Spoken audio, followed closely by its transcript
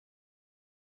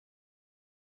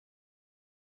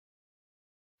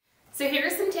So here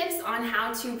are some tips on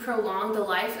how to prolong the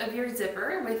life of your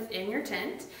zipper within your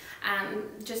tent.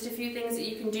 Just a few things that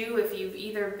you can do if you've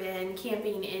either been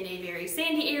camping in a very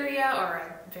sandy area or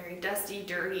a very dusty,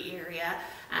 dirty area.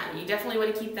 You definitely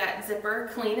want to keep that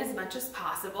zipper clean as much as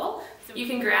possible. You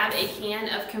can grab a can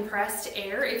of compressed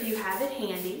air if you have it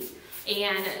handy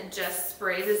and just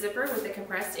spray the zipper with the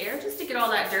compressed air just to get all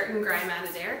that dirt and grime out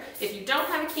of there. If you don't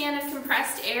have a can of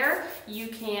compressed air, you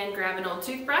can grab an old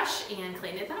toothbrush and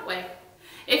clean it that way.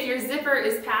 If your zipper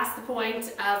is past the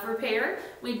point of repair,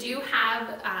 we do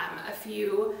have a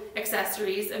few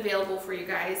accessories available for you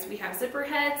guys. We have zipper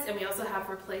heads and we also have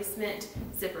replacement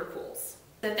zipper pulls.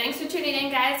 So thanks for tuning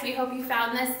in, guys. We hope you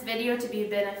found this video to be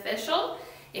beneficial.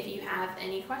 If you have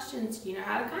any questions, you know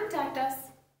how to contact us.